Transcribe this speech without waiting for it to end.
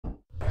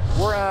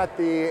We're at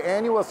the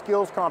annual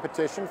skills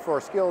competition for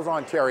Skills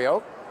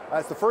Ontario.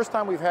 It's the first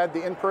time we've had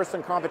the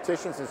in-person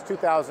competition since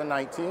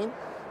 2019.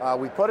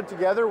 We put it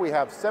together. We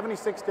have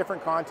 76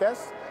 different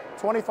contests,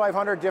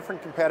 2,500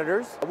 different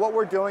competitors. What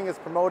we're doing is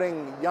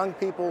promoting young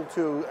people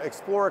to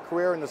explore a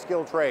career in the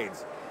skilled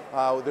trades.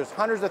 There's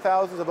hundreds of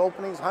thousands of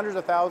openings, hundreds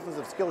of thousands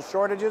of skills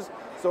shortages.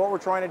 So what we're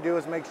trying to do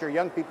is make sure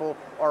young people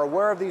are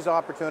aware of these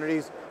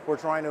opportunities. We're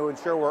trying to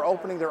ensure we're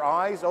opening their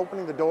eyes,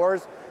 opening the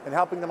doors, and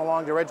helping them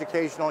along their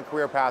educational and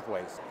career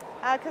pathways.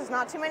 Because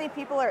not too many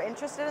people are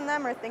interested in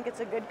them or think it's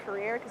a good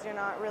career because you're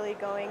not really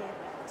going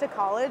to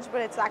college,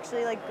 but it's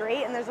actually like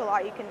great and there's a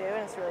lot you can do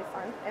and it's really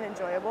fun and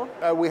enjoyable.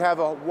 We have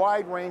a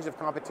wide range of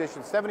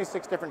competitions,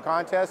 76 different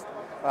contests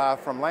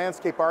from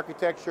landscape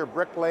architecture,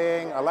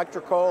 bricklaying,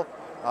 electrical,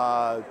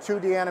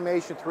 2D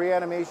animation, 3D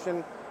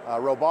animation,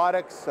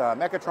 robotics,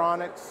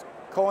 mechatronics,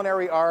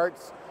 culinary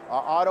arts,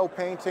 auto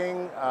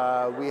painting.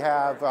 We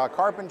have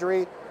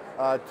carpentry,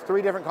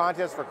 3 different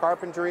contests for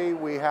carpentry.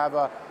 We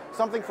have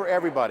something for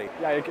everybody.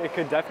 Yeah, it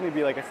could definitely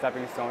be like a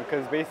stepping stone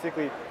because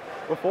basically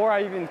before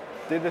I even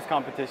did this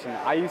competition,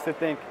 I used to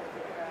think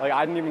like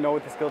I didn't even know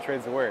what the skill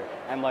trades were.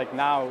 And like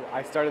now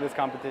I started this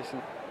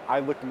competition, I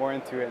looked more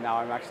into it. Now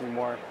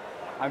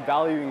I'm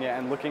valuing it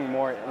and looking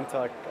more into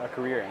like a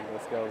career in the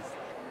skills.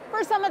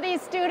 For some of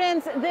these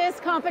students, this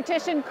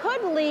competition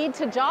could lead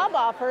to job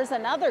offers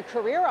and other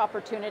career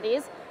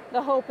opportunities.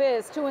 The hope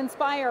is to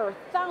inspire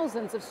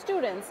thousands of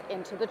students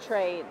into the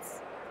trades.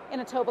 In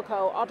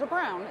Etobicoke, Audra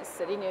Brown,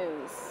 City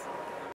News.